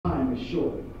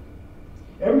short.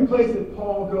 Every place that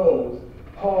Paul goes,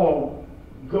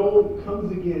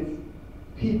 comes against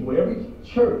people. Every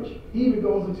church, he even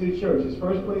goes into the church. His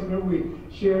first place, remember we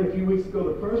shared a few weeks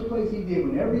ago, the first place he did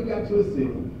whenever he got to a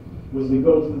city was to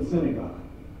go to the synagogue.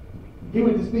 He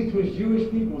went to speak to his Jewish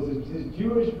people, his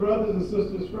Jewish brothers and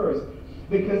sisters first,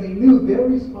 because he knew their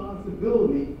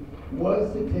responsibility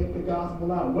was to take the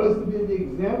gospel out, was to be the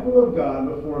example of God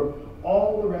before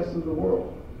all the rest of the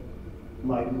world,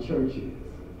 like the church is.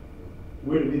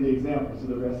 We're to be the examples to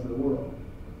the rest of the world.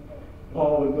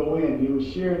 Paul would go in, he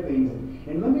would share things.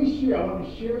 And I want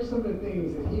to share some of the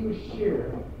things that he would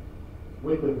share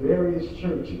with the various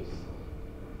churches.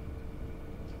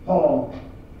 Paul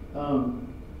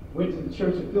went to the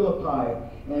church of Philippi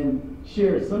and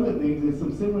shared some of the things, and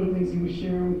some similar things he was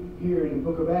sharing here in the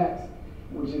book of Acts,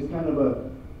 which is kind of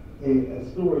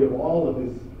a story of all of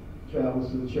his travels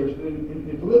to the church. But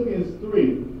in Philippians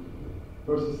 3,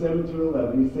 verses 7 through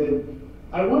 11, he said,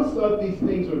 I once thought these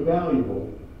things were valuable,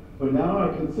 but now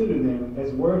I consider them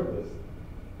as worthless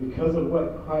because of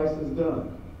what Christ has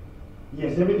done.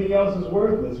 Yes, everything else is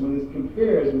worthless when it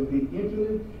compares with the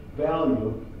infinite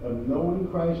value of knowing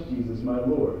Christ Jesus, my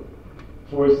Lord.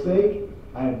 For his sake,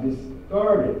 I have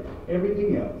discarded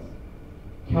everything else,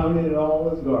 counted it all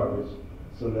as garbage,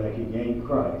 so that I could gain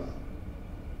Christ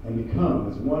and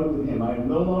become as one with him. I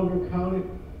no longer count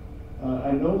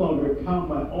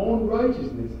my own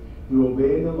righteousness through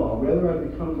obeying the law. Rather, I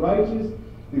become righteous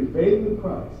through faith in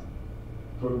Christ.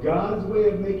 For God's way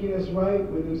of making us right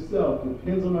with himself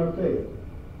depends on our faith.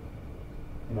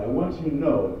 And I want you to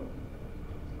know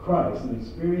Christ and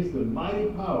experience the mighty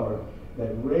power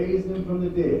that raised him from the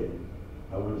dead.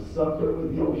 I want to suffer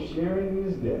with him, sharing in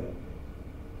his death,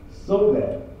 so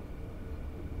that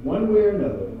one way or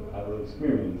another I will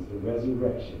experience the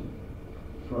resurrection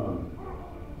from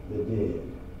the dead.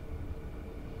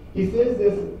 He says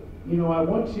this, I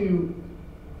want to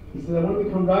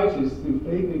become righteous through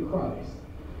faith in Christ.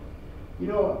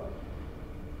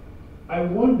 I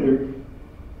wonder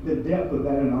the depth of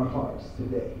that in our hearts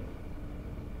today.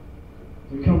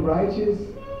 To become righteous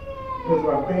because of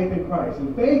our faith in Christ.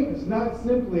 And faith is not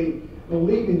simply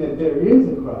believing that there is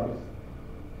a Christ.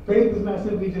 Faith is not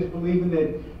simply just believing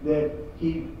that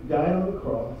he died on the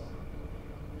cross.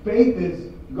 Faith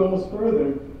goes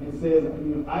further and says,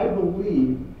 I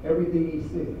believe everything he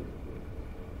said.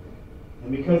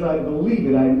 And because I believe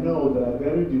it, I know that I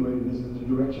better do it, and this is the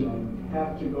direction I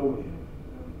have to go in.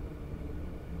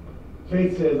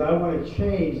 Faith says, I want to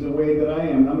change the way that I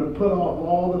am. I'm going to put off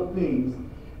all the things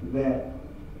that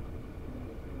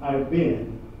I've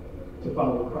been to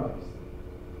follow Christ.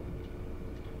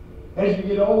 As you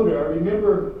get older, I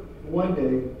remember one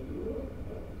day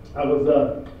I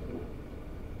was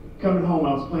coming home.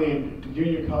 I was playing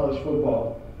junior college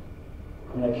football,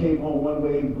 and I came home one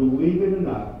way, believe it or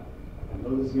not. I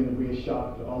know this is going to be a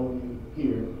shock to all of you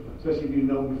here, especially if you've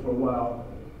known me for a while,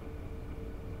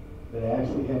 that I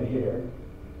actually had hair.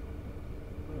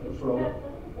 Come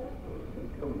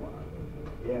on.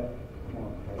 Yeah, come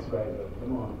on. That's right, though.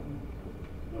 Come on.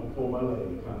 Don't pull my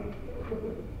leg, honey.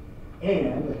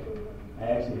 And I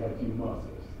actually had a few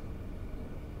muscles.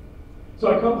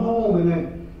 So I come home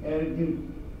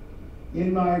and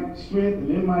in my strength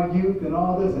and in my youth and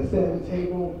all this, I sat at the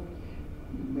table.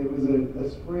 There was a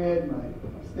spread my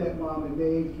stepmom had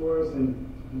made for us,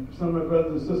 and some of my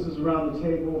brothers and sisters around the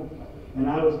table, and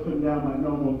I was putting down my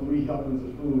normal 3 helpings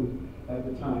of food at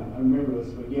the time. I remember it was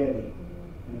spaghetti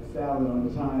and a salad on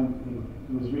the time.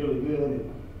 It was really good.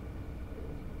 And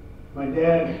my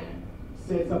dad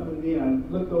said something to me, and I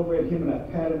looked over at him and I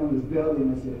patted him on his belly,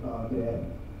 and I said, "Oh, Dad,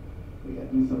 we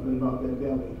got to do something about that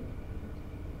belly."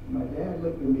 And my dad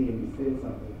looked at me and he said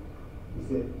something. He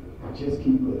said, "Just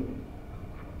keep living.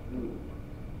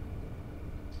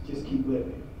 Just keep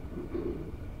living."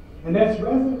 And that's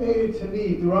resonated to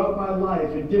me throughout my life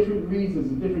in different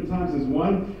reasons, at different times. As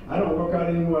one, I don't work out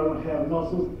anymore, I don't have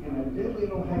muscles, and I definitely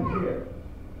don't have hair.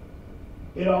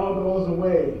 It all goes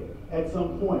away at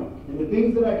some point. And the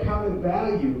things that I counted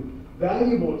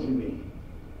valuable to me,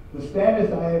 the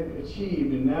status I had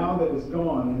achieved, and now that it's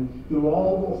gone, and through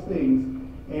all those things,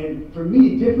 and for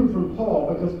me, different from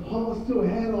Paul, because Paul still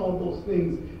had all those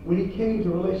things when he came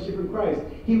to a relationship with Christ.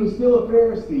 He was still a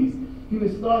Pharisee. He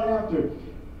was sought after.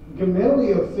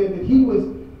 Gamaliel said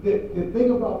that the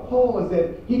thing about Paul is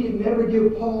that he could never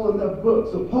give Paul enough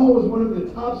books. So Paul was one of the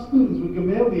top students with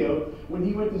Gamaliel when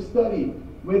he went to study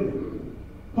with him.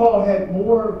 Paul had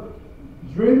more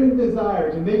driven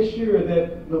desire to make sure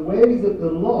that the ways of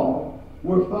the law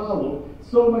were followed,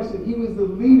 so much that he was the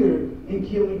leader in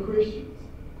killing Christians.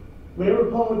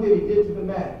 Whatever Paul did, he did to the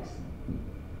max.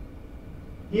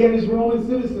 He had his Roman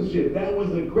citizenship. That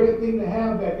was a great thing to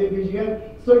have back then because you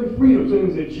had certain freedom. So he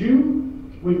was a Jew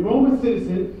with Roman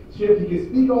citizenship. He could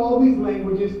speak all these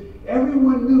languages.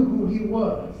 Everyone knew who he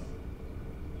was.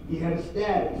 He had a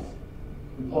status.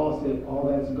 And Paul said, all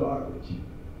that's garbage.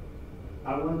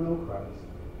 I want to know Christ.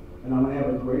 And I'm going to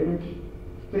have a greater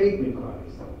faith in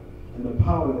Christ and the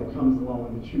power that comes along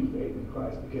with the true faith in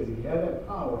Christ. Because if you have that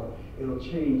power, it'll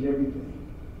change everything.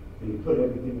 And you put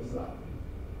everything aside.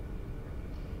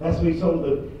 That's what he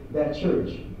told that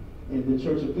church, in the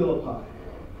church of Philippi.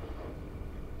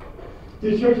 To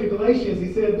the church of Galatians,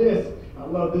 he said this. I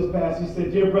love this passage. He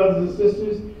said, dear brothers and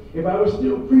sisters, if I were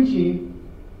still preaching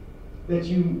that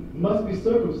you must be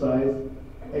circumcised,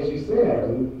 as you say I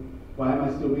do, why am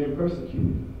I still being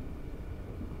persecuted?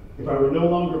 If I were no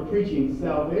longer preaching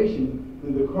salvation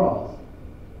through the cross,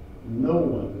 no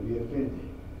one would be offended.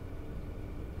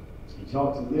 He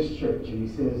talks to this church, and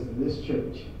he says to this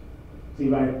church, see,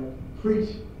 if I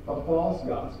preach a false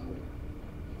gospel,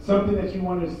 something that you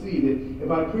want to see, that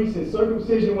if I preach that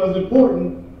circumcision was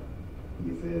important,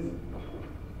 he says,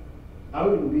 I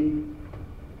wouldn't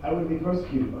be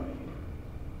persecuted by you.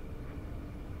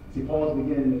 See, Paul's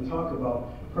beginning to talk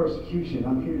about persecution.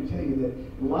 I'm here to tell you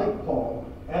that, like Paul,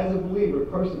 as a believer,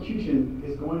 persecution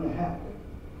is going to happen.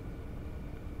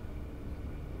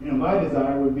 My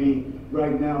desire would be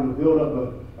right now to build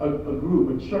up a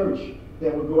group, a church,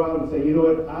 that would go out and say, you know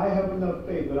what, I have enough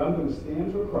faith that I'm going to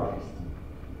stand for Christ.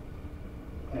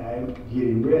 And I'm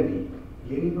getting ready,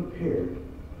 getting prepared,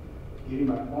 getting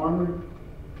my armor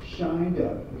shined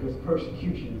up, because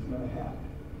persecution is going to happen.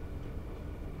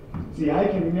 See, I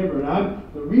can remember, and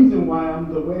the reason why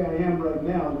I'm the way I am right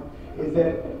now is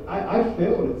that I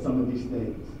failed at some of these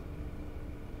things.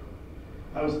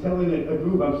 I was telling a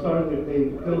group, I'm starting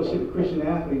a fellowship of Christian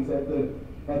athletes at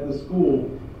the school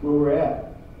where we're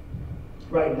at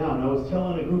right now. And I was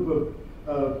telling a group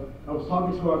I was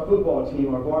talking to our football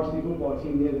team, our varsity football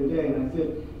team the other day, and I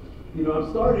said,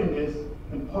 I'm starting this,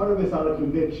 and part of it's out of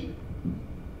conviction.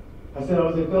 I said I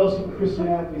was in fellowship of Christian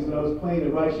athletes when I was playing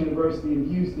at Rice University in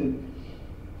Houston.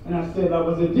 And I said I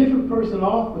was a different person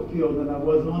off the field than I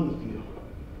was on the field.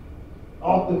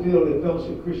 Off the field at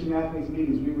fellowship of Christian athletes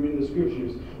meetings, we were in the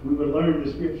scriptures. We were learning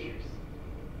the scriptures.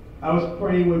 I was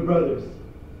praying with brothers.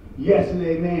 Yes and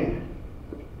amen.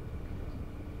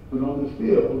 But on the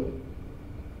field,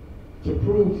 to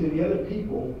prove to the other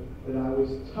people that I was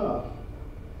tough,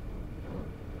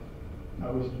 I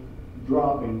was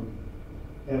dropping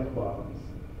F-bombs.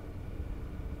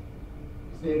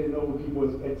 Standing over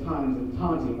people at times and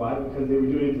taunting. Why? Because they were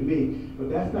doing it to me.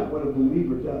 But that's not what a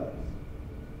believer does.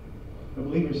 A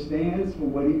believer stands for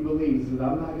what he believes. He says,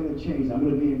 I'm not going to change. I'm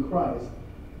going to be in Christ.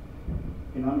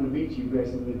 And I'm going to beat you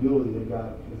based on the ability that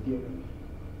God has given me.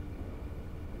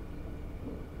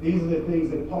 These are the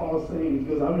things that Paul is saying. He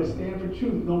goes, I'm going to stand for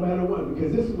truth no matter what.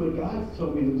 Because this is what God's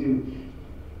told me to do.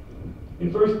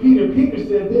 In 1 Peter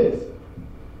said this.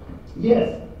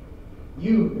 Yes,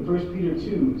 you, in 1 Peter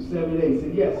 2, 7, 8,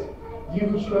 said, yes, you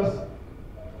who trust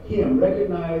him,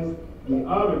 recognize the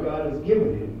honor God has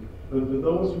given him. But for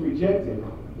those who reject him,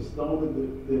 the stone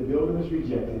that the builder has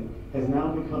rejected has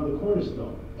now become the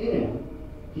cornerstone. And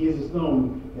he is a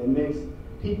stone that makes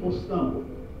people stumble,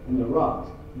 and the rock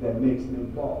that makes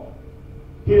them fall.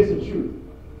 Here's the truth.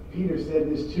 Peter said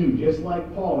this too. Just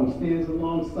like Paul, he stands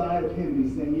alongside of him, and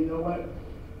he's saying, you know what?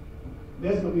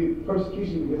 There's going to be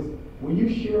persecution because when you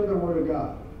share the word of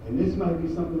God, and this might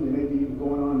be something that may be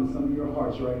going on in some of your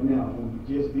hearts right now, from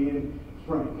just being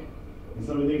frank. And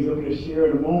some of the things I'm going to share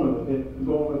in a moment with it,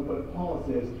 going with what Paul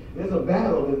says. There's a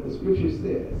battle that the scripture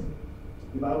says.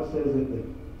 The Bible says that the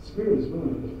spirit is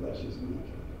willing, but the flesh is weak.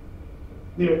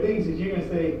 There are things that you're going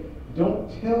to say, don't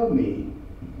tell me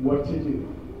what to do.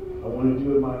 I want to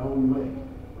do it my own way.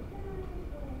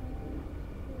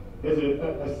 There's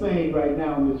a saying right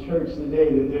now in the church today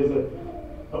that there's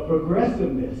a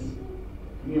progressiveness.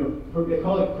 They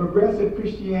call it progressive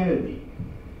Christianity.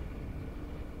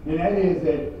 And that is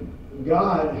that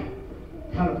God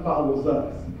kind of follows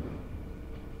us.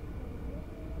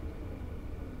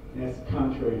 And that's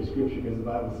contrary to Scripture because the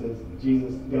Bible says,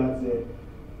 God said,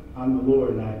 I'm the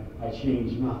Lord and I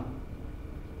change not.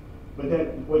 But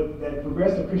that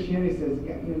progressive Christianity says,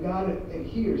 God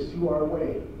adheres to our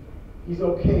way. He's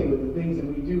okay with the things that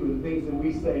we do, the things that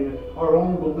we say, our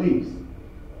own beliefs.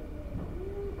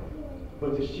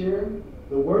 But to share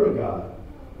the Word of God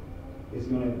is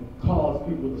going to cause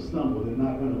people to stumble. They're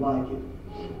not going to like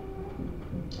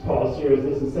it. Paul shares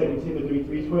this in 2 Timothy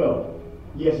 3:12.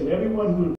 Yes, and everyone who